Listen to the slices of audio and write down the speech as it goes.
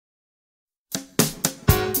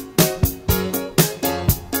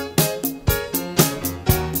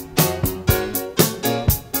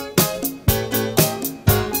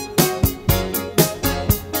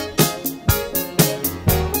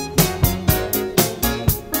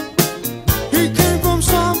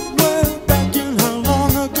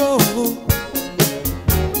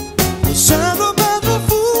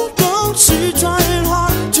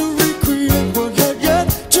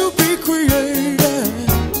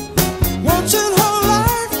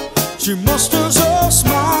She musters a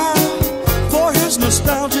smile for his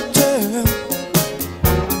nostalgic tale,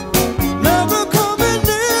 never coming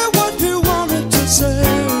near what he wanted to say,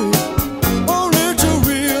 only to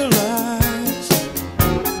realize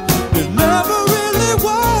it never really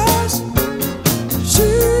was.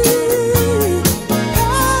 She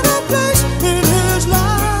had a place in his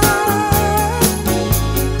life.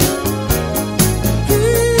 He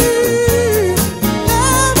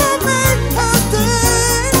never made her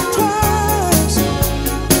think twice.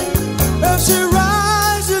 As she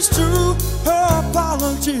rises to her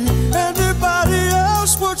apology, anybody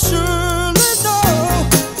else would surely know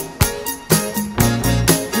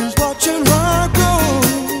he's watching her go.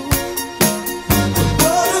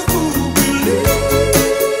 But a fool believes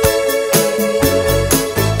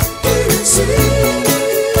he sees.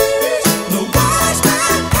 No wise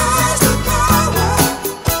man has the power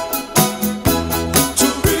to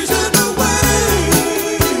reason away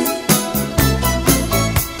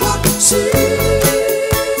what seems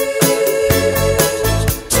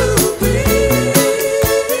to be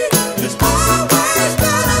is always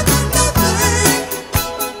better than nothing,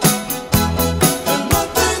 and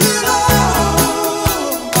nothing at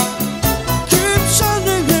all. Keep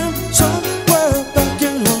sending him somewhere back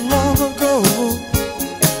in long ago,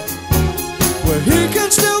 where he can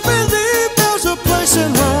still believe there's a place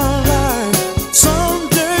in her life.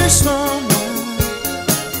 Someday, somewhere,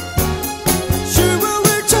 she will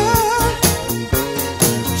return.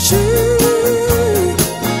 She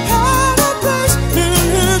had a place in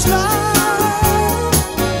his life.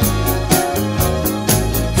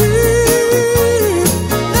 He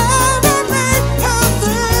never made her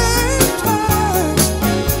think twice.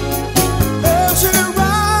 As she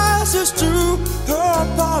rises to her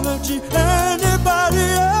apology, anybody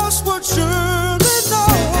else would surely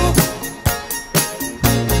know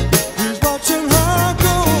he's watching her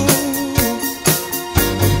go.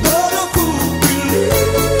 But a fool believes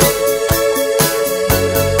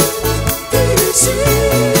he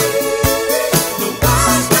sees. The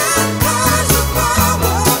wise man has the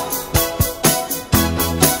power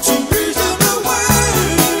to reason away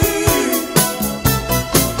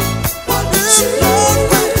what love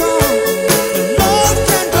can come and love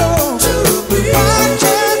can go. I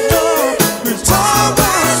can't know it's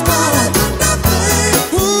always better than nothing.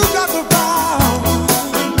 Who got the power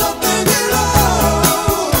and nothing at all?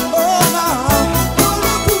 Oh, now, but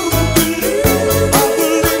a fool believes. I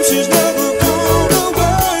believe she's never gone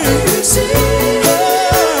away. He sees.